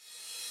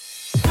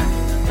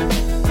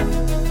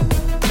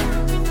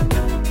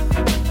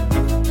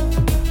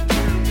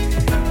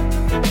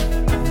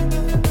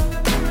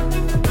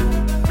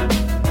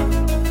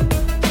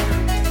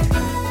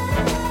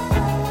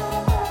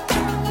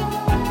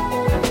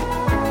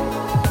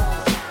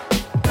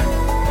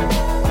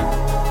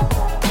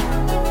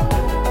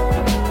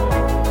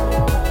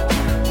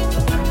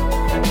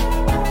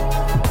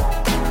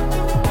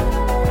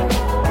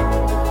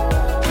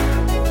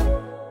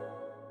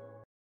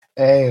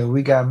Hey,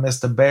 we got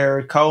Mr.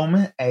 Barry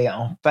Coleman. Hey,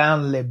 I'm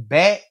finally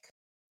back.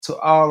 To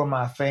all of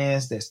my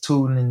fans that's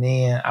tuning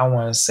in, I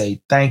want to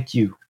say thank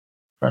you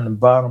from the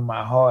bottom of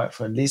my heart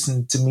for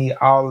listening to me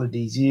all of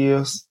these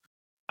years.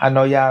 I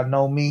know y'all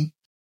know me.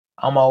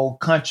 I'm an old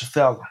country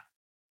fella.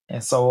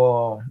 And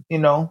so,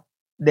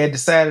 they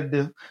decided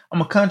to,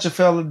 I'm a country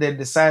fella that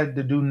decided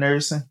to do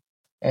nursing.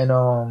 And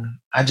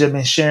I just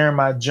been sharing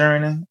my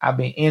journey. I've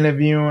been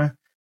interviewing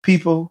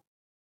people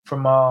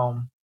from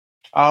all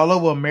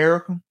over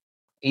America,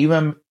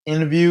 even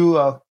interview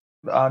a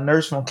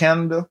nurse from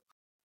Canada.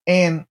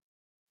 And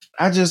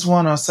I just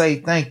want to say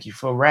thank you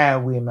for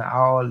riding with me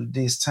all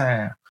this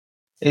time.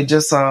 It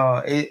just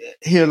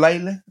here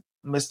lately,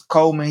 Mr.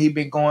 Coleman, he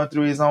been going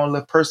through his own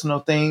little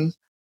personal things,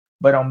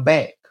 but I'm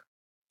back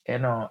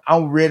and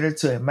I'm ready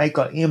to make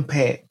an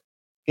impact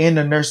in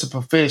the nursing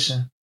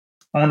profession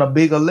on a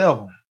bigger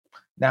level.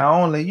 Not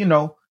only,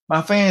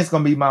 my fans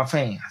gonna be my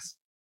fans,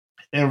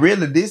 and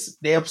really,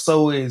 the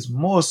episode is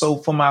more so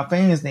for my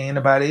fans than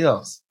anybody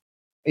else.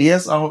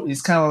 Yes,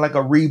 it's kind of like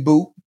a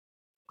reboot.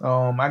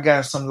 I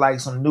got some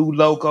new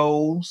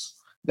logos.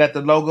 Got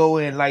the logo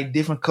in like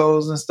different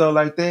colors and stuff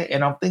like that.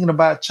 And I'm thinking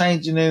about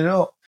changing it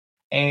up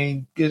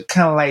and get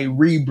kind of like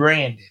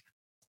rebranded.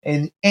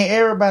 And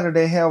everybody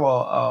that have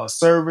a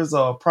service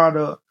or a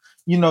product,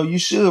 you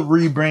should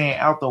rebrand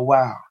after a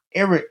while.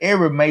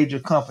 Every major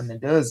company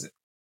does it,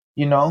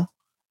 you know.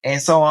 And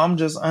so I'm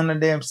just under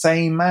that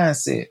same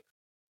mindset.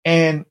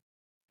 And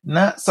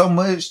not so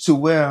much to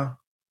where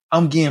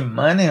I'm getting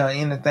money or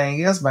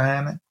anything else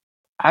behind it.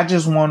 I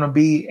just want to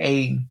be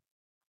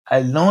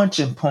a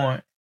launching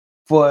point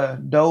for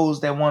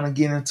those that want to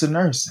get into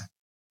nursing.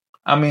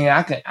 I mean,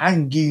 I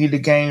can give you the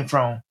game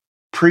from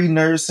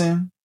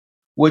pre-nursing,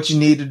 what you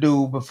need to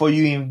do before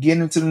you even get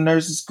into the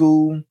nursing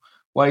school,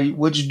 what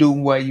you do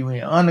while you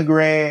in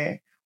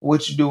undergrad,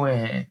 what you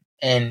doing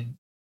and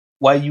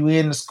while you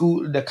in the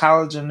school, the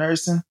college of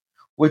nursing,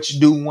 what you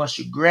do once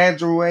you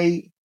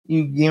graduate,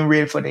 you getting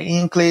ready for the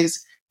NCLEX.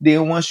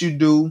 Then once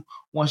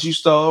you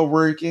start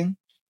working,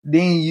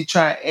 then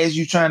as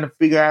you trying to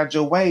figure out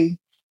your way,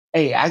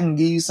 hey, I can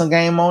give you some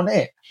game on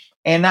that.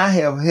 And I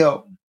have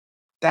helped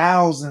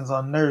thousands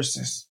of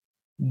nurses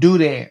do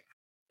that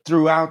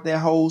throughout that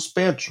whole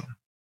spectrum.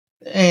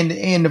 And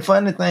the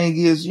funny thing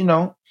is,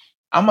 I'm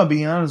gonna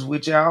be honest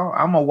with y'all.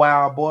 I'm a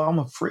wild boy.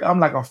 I'm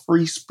like a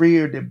free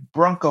spirited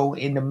Bronco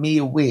in the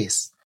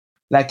Midwest,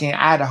 like in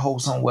Idaho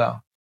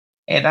somewhere.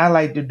 And I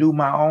like to do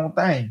my own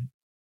thing.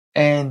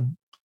 And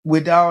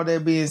with all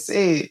that being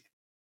said,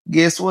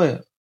 guess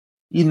what?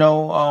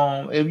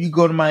 If you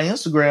go to my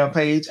Instagram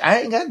page,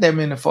 I ain't got that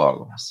many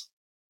followers,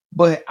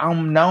 but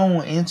I'm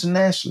known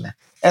internationally.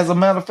 As a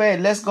matter of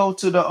fact, let's go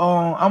to the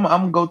I'm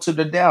gonna go to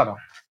the data.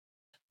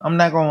 I'm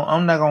not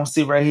gonna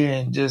sit right here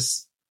and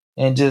just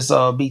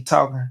be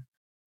talking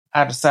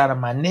out the side of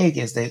my neck,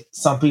 as that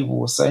some people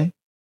will say.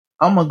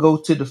 I'm gonna go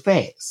to the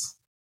facts,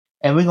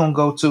 and we're gonna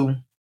go to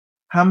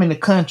how many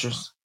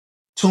countries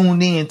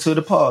tuned in to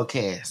the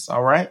podcast.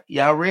 All right,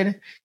 y'all ready?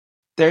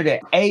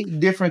 38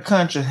 different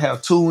countries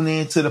have tuned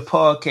in to the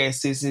podcast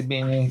since it's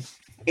been in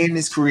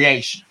its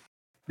creation.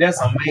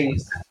 That's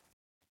amazing,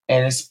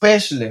 and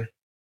especially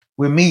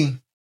with me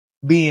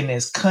being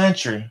as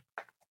country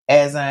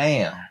as I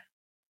am.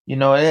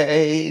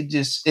 It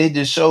just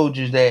showed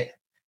you that,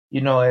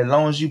 as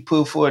long as you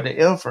put forth the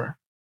effort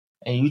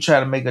and you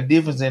try to make a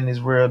difference in this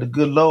world, the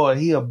good Lord,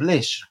 He'll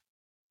bless you.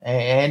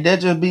 And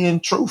that's just being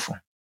truthful.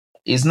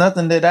 It's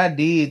nothing that I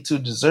did to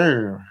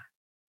deserve.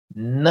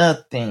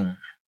 Nothing.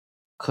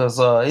 Because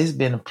it's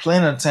been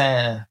plenty of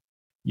time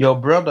your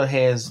brother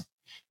has,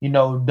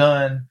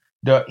 done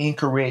the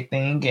incorrect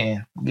thing.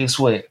 And guess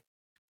what?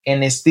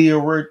 And it still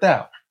worked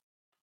out.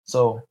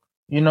 So,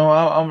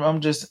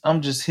 I'm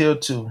just here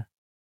to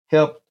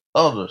help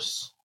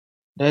others.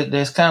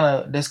 That's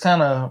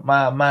kind of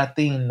my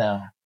theme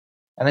now.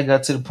 And I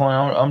got to the point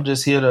I'm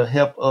just here to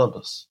help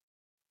others.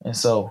 And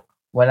so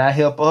when I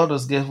help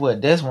others, guess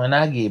what? That's when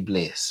I get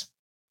blessed.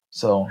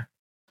 So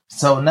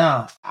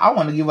now I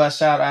want to give a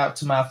shout out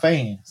to my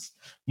fans,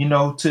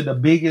 to the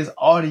biggest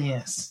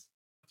audience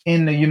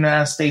in the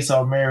United States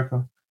of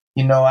America.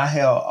 I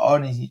have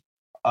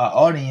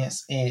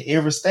audience in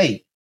every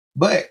state,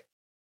 but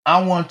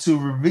I want to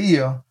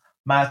reveal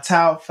my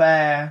top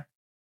 5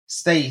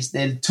 states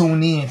that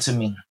tune in to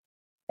me.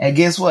 And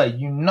guess what?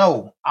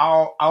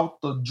 All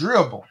out the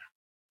dribble,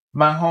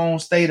 my home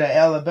state of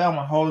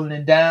Alabama holding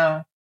it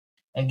down.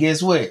 And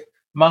guess what?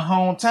 My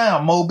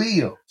hometown,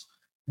 Mobile.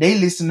 They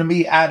listen to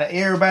me out of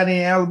everybody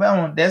in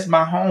Alabama. That's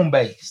my home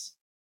base.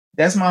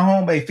 That's my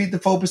home base.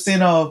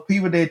 54% of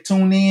people that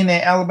tune in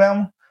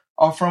Alabama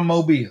are from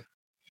Mobile.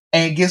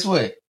 And guess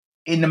what?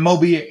 In the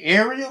Mobile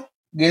area,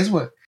 guess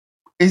what?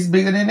 It's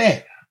bigger than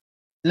that.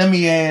 Let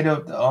me add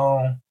up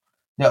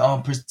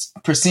the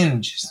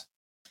percentages.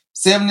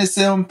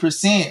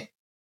 77%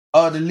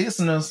 of the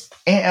listeners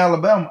in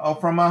Alabama are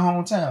from my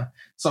hometown.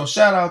 So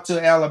shout out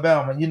to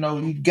Alabama. You know,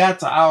 you got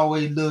to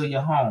always love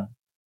your home.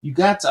 You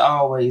got to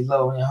always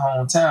love your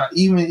hometown.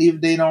 Even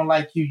if they don't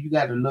like you, you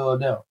got to love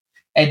them.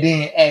 And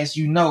then, as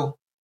you know,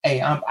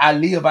 hey, I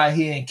live out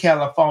here in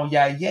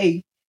California.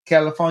 Yay.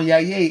 California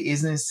Yay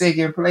is in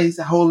second place,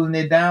 holding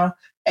it down.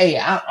 Hey,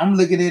 I'm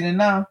looking at it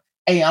now.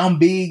 Hey, I'm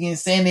big in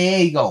San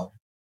Diego.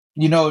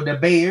 You know, the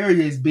Bay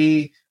Area is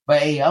big, but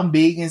hey, I'm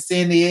big in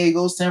San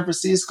Diego, San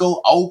Francisco,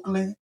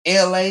 Oakland,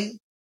 LA.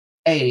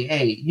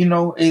 Hey, you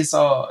know, it's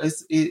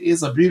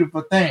a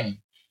beautiful thing.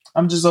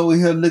 I'm just over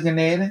here looking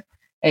at it.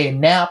 Hey,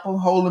 Napa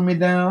holding me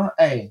down.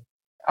 Hey,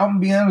 I'm gonna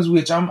be honest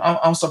with you.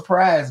 I'm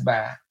surprised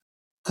by it.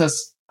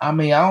 Cause I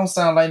mean, I don't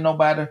sound like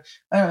nobody.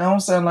 I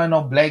don't sound like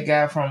no black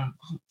guy from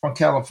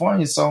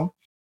California. So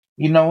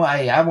you know,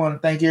 I want to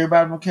thank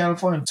everybody from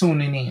California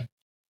tuning in.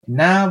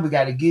 Now we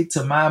got to get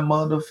to my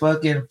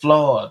motherfucking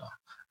Florida.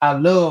 I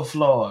love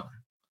Florida.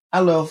 I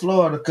love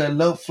Florida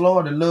because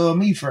Florida love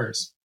me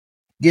first.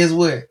 Guess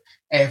what?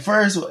 At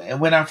first,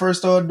 when I first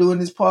started doing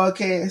this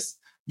podcast,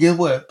 guess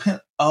what?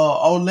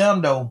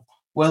 Orlando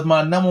was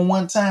my number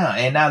one town,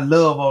 and I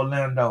love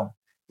Orlando.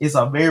 It's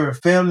a very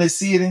family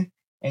city,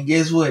 and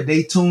guess what?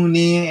 They tune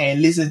in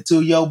and listen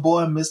to your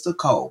boy, Mr.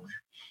 Coleman.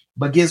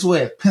 But guess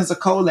what?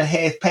 Pensacola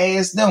has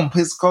passed them.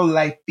 Pensacola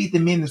like 50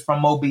 minutes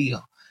from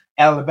Mobile,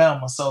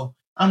 Alabama. So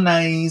I'm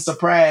not even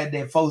surprised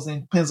that folks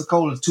in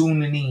Pensacola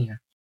tuning in.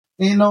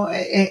 You know,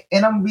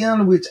 and I'm be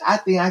honest with you, I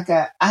think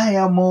I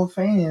have more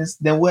fans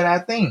than what I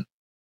think.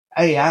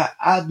 Hey,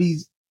 I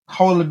be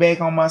holding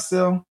back on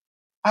myself.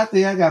 I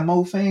think I got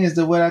more fans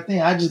than what I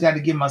think. I just got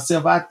to get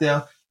myself out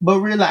there. But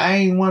really, I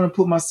ain't want to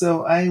put my,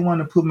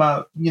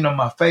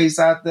 my face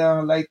out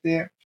there like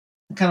that.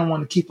 I kind of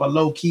want to keep a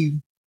low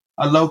key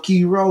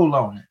roll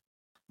on it.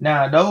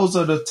 Now, those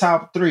are the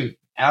top three: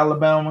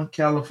 Alabama,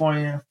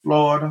 California,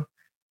 Florida.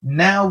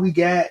 Now we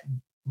got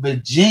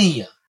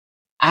Virginia.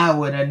 I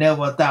would have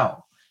never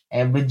thought.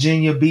 And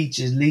Virginia Beach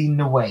is leading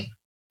the way.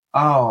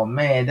 Oh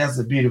man, that's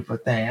a beautiful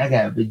thing. I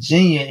got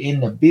Virginia in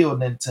the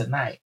building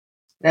tonight.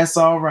 That's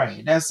all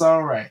right. That's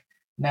all right.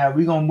 Now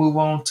we're gonna move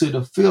on to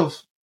the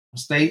fifth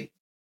state.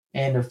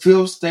 And the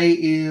fifth state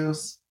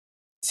is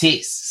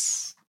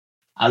Texas.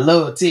 I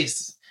love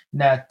Texas.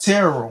 Now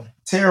Terrell,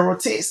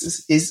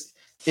 Texas is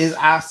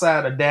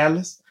outside of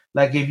Dallas.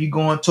 Like if you're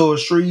going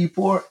towards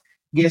Shreveport,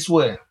 guess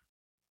what?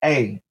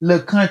 Hey,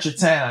 little country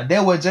town.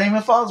 That's where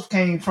Jamie Foxx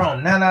came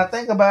from. Now that I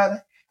think about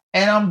it,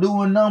 and I'm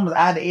doing numbers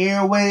out of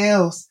everywhere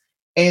else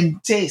in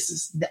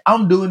Texas.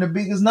 I'm doing the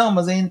biggest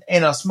numbers in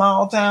a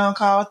small town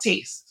called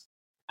Texas.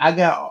 I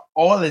got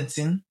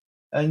Arlington,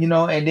 and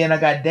then I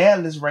got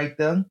Dallas right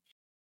there.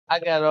 I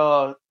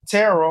got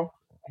Terrell,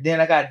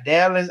 then I got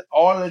Dallas,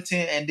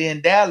 Arlington, and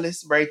then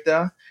Dallas right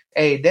there.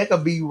 Hey, that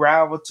could be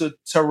rival to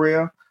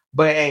Terrell,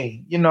 but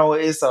hey,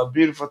 it's a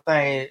beautiful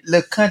thing.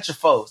 Little country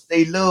folks,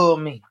 they love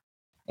me.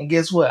 And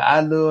guess what?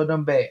 I love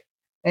them back.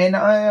 And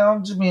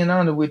I'm just being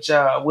honest with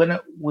y'all.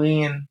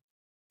 When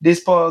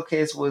this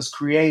podcast was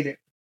created,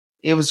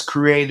 it was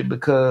created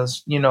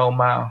because,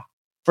 my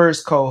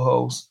first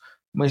co-host,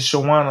 Miss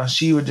Shawana,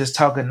 she was just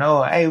talking,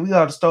 hey, we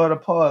ought to start a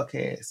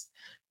podcast.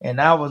 And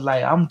I was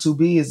like, I'm too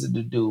busy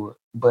to do it.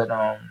 But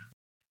I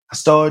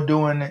started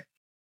doing it.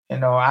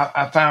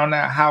 I found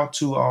out how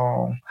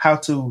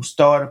to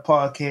start a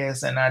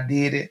podcast, and I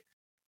did it.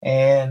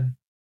 And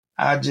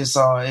I just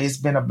it's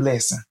been a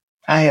blessing.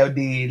 I have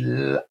did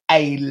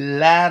a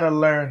lot of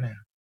learning,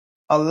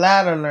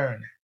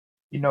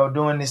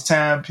 during this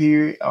time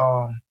period.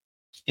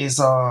 It's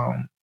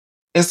a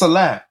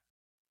lot,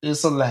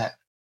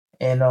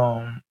 and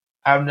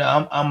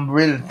I'm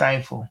really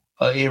thankful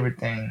for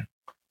everything.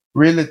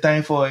 Really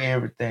thankful for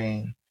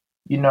everything.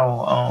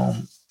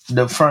 From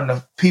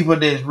the people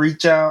that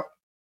reach out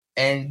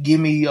and give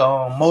me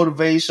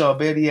motivation or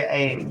better yet,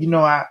 hey,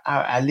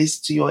 I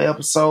listened to your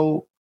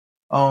episode.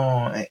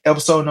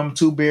 Episode number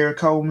 2, Barry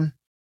Coleman.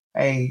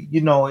 Hey,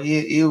 it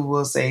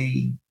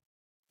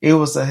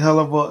was a hell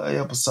of a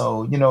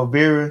episode.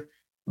 Very,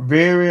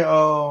 very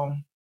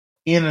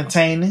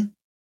entertaining.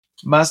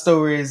 My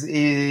story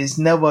is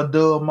never a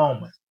dull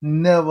moment.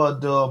 Never a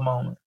dull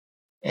moment.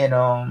 And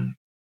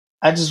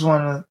I just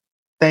want to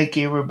thank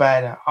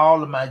everybody,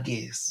 all of my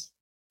guests,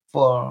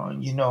 for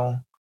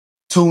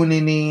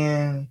tuning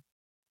in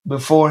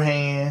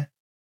beforehand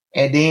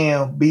and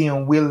then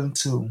being willing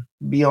to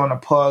be on a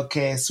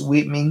podcast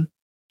with me,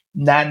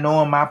 not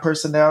knowing my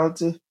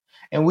personality,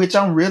 in which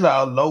I'm really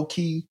a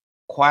low-key,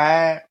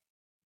 quiet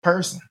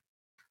person.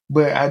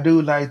 But I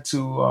do like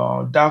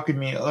to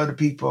document other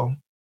people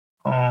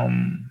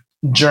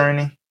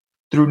journey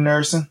through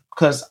nursing,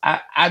 because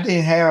I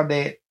didn't have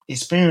that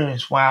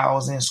experience while I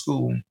was in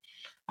school.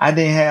 I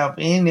didn't have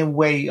any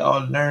way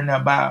of learning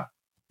about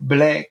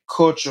Black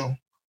culture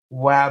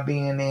while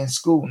being in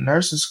school,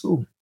 nursing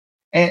school.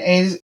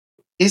 And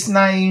it's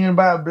not even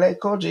about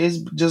black culture. It's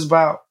just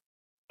about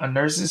a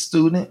nursing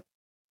student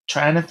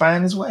trying to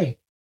find his way.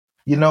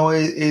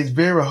 It's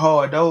very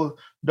hard.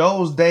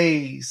 Those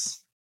days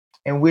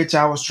in which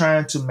I was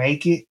trying to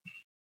make it,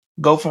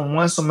 go from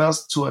one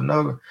semester to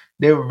another,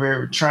 they were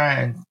very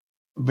trying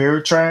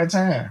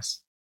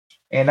times.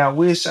 And I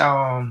wish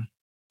I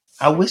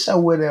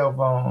would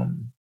have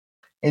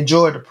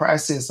enjoyed the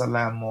process a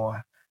lot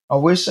more. I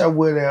wish I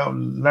would have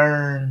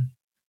learned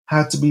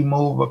how to be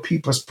more of a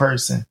people's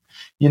person.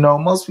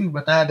 Most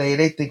people nowadays,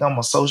 they think I'm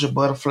a social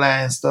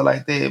butterfly and stuff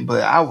like that,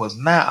 but I was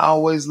not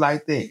always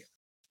like that.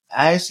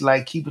 I actually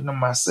like keeping to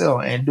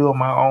myself and doing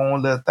my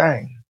own little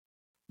thing.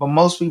 But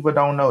most people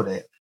don't know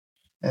that.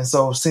 And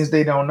so since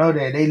they don't know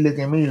that, they look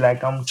at me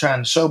like I'm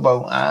trying to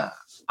showboat. I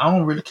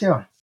don't really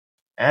care.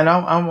 And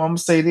I'm gonna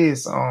say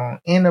this: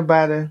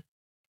 anybody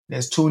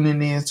that's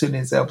tuning in to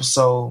this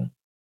episode,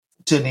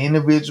 to the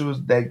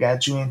individuals that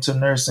got you into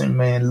nursing,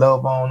 man,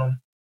 love on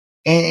them.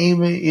 And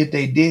even if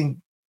they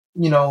didn't,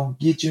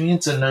 get you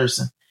into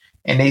nursing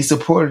and they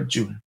supported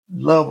you,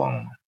 love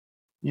on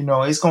them.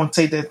 It's gonna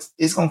take that.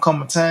 It's gonna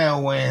come a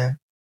time when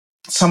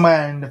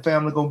somebody in the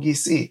family gonna get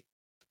sick,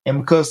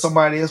 and because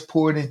somebody else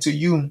poured into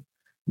you,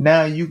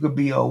 now you could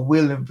be a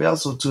willing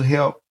vessel to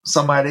help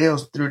somebody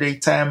else through their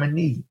time of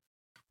need,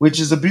 which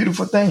is a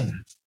beautiful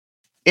thing.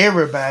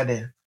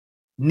 Everybody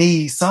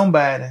needs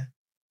somebody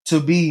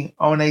to be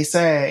on their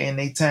side in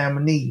their time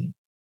of need,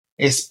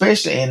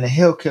 especially in the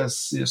healthcare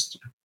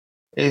system.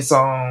 It's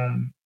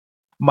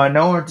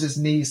minorities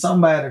need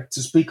somebody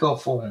to speak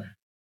up for them,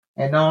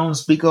 and not only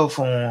speak up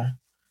for them,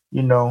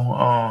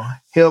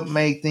 help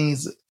make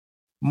things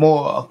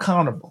more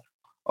accountable,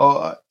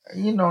 or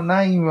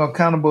not even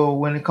accountable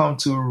when it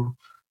comes to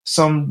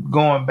some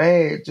going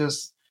bad.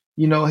 Just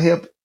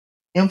help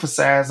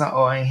emphasizing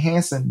or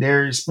enhancing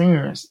their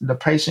experience, the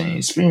patient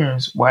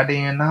experience while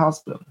they're in the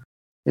hospital.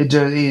 It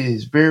just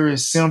is very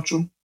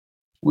essential.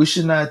 We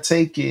should not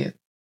take it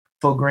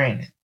for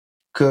granted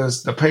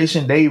because the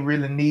patient, they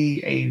really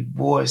need a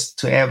voice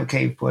to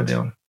advocate for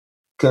them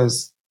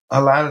because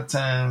a lot of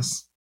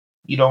times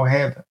you don't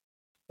have it.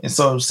 And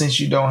so since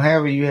you don't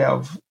have it, you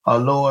have a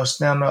lower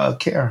standard of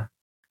care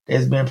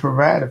that's been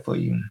provided for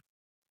you.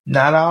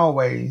 Not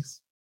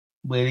always,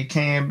 but it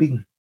can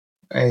be.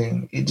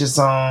 And it just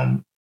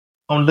I'm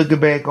looking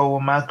back over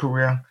my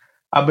career.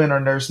 I've been a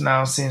nurse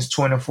now since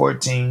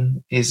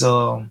 2014. It's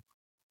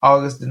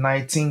August the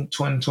 19th,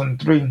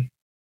 2023.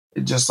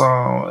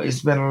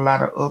 It's been a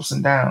lot of ups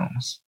and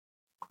downs.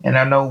 And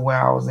I know when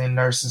I was in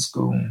nursing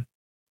school,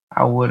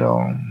 I would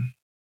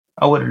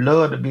I would have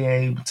loved to be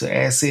able to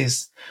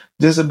access,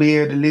 just to be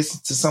able to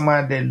listen to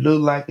somebody that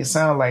looked like and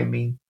sound like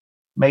me,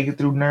 make it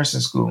through nursing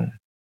school.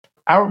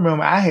 I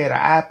remember I had an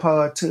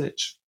iPod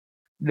Touch.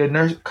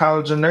 The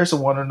college of nursing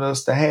wanted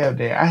us to have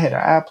that. I had an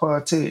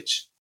iPod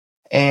Touch,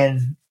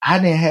 and I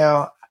didn't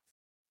have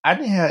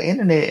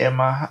internet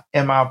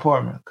in my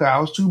apartment because I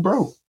was too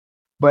broke.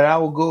 But I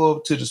would go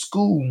up to the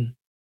school,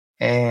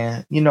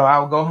 and I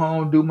would go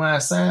home, do my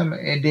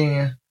assignment, and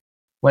then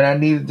when I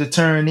needed to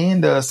turn in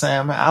the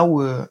assignment, I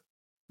would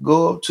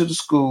go up to the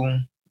school,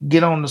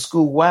 get on the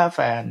school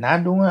Wi-Fi,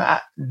 not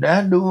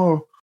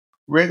doing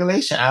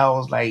regulation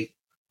hours like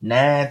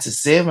 9 to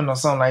 7 or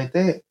something like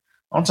that.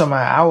 I'm talking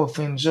about I would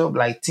finish up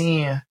like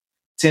 10:30,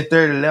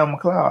 11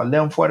 o'clock,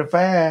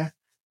 11:45.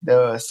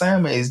 The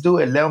assignment is due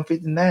at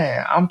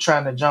 11:59. I'm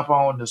trying to jump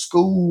on the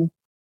school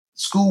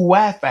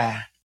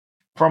Wi-Fi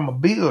from a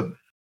building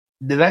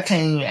that I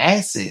can't even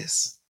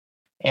access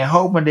and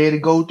hoping that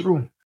it go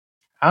through.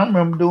 I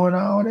remember doing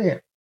all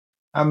that.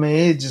 I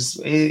mean,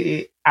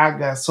 I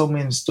got so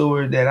many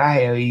stories that I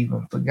have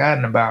even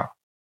forgotten about,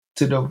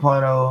 to the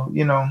point of,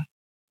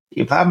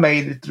 if I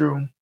made it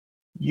through,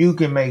 you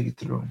can make it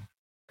through.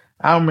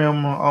 I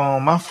remember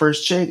my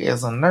first check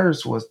as a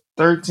nurse was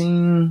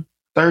 13,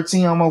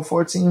 almost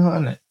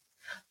 1,400.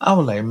 I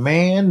was like,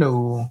 man,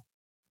 no.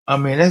 I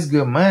mean, that's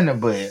good money,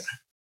 but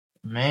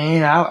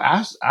man,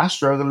 I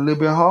struggled a little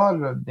bit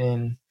harder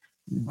than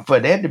for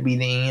that to be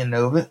the end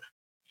of it.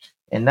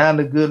 And now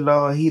the good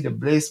Lord, He done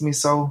blessed me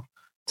so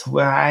to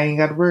where I ain't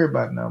got to worry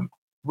about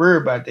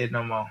that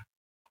no more.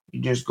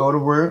 You just go to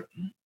work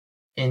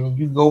and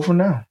you go from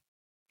there.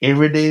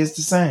 Every day is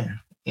the same,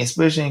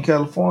 especially in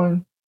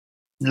California.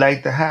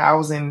 Like the high, I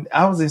was in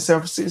San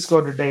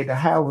Francisco today. The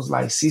high was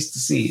like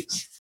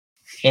 66,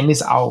 and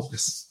it's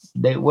August.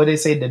 What they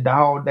say, the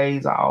dog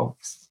days are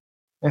August.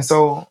 And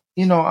so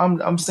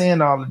I'm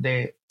saying all of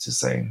that to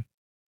say,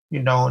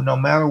 no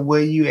matter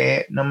where you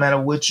at, no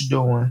matter what you're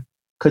doing,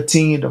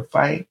 continue to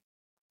fight.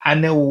 I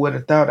never would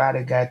have thought I'd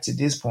have got to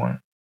this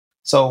point.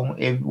 So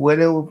if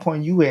whatever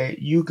point you at,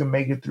 you can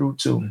make it through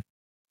too.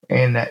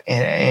 And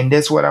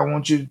that's what I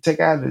want you to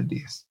take out of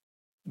this.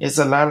 It's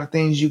a lot of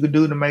things you could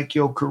do to make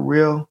your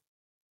career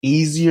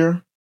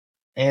easier.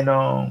 And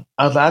a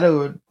lot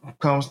of it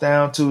comes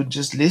down to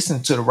just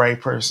listen to the right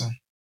person.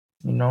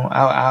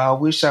 I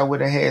wish I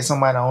would have had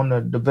somebody on the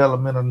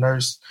developmental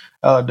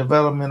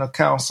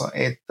council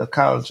at the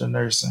College of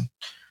Nursing,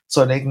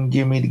 so they can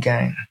give me the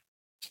game.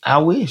 I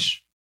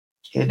wish.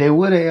 If they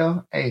would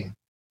have, hey,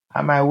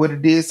 I might would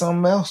have did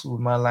something else with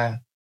my life.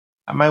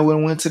 I might would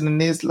have went to the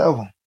next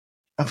level.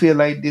 I feel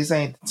like this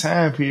ain't the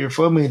time period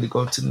for me to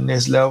go to the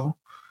next level.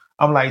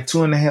 I'm like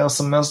 2.5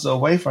 semesters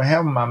away from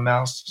having my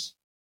master's.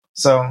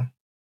 So,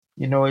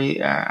 it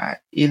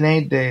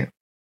ain't that,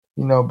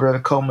 Brother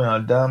Coleman or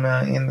dumb or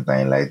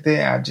anything like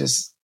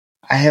that.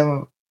 I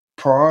haven't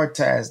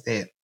prioritized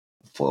that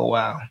for a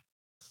while.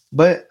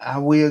 But I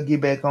will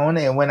get back on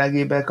it. And when I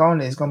get back on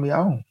it, it's going to be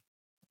on.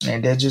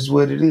 And that's just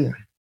what it is.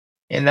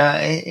 And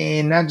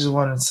I just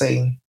want to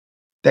say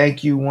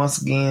thank you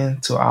once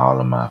again to all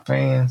of my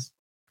fans.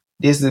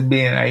 This has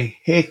been a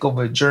heck of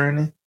a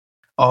journey.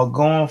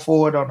 Going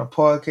forward on the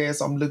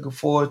podcast, I'm looking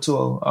forward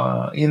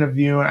to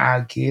interviewing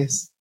our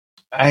guests.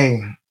 Hey,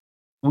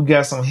 we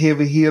got some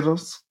heavy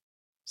hitters,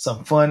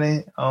 some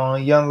funny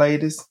young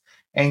ladies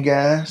and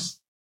guys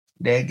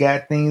that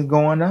got things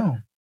going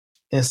on.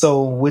 And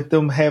so with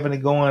them having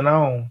it going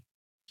on,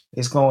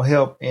 it's going to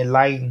help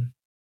enlighten,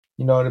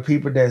 the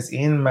people that's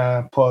in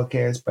my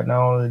podcast, but not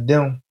only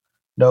them,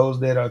 those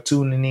that are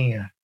tuning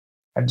in.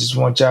 I just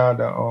want y'all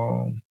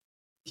to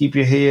keep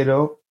your head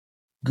up.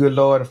 Good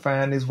Lord to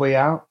find his way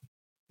out.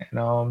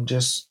 And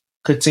just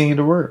continue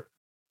to work.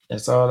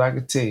 That's all I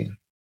can tell you.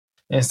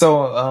 And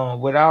so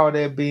with all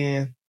that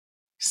being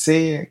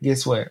said,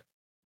 guess what?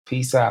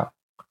 Peace out.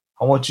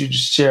 I want you to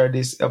share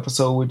this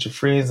episode with your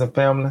friends and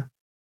family,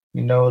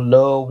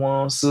 loved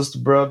ones, sister,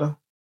 brother.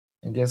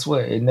 And guess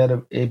what?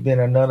 It been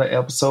another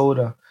episode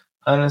of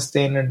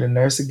Understanding the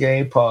Nursing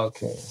Game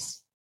podcast.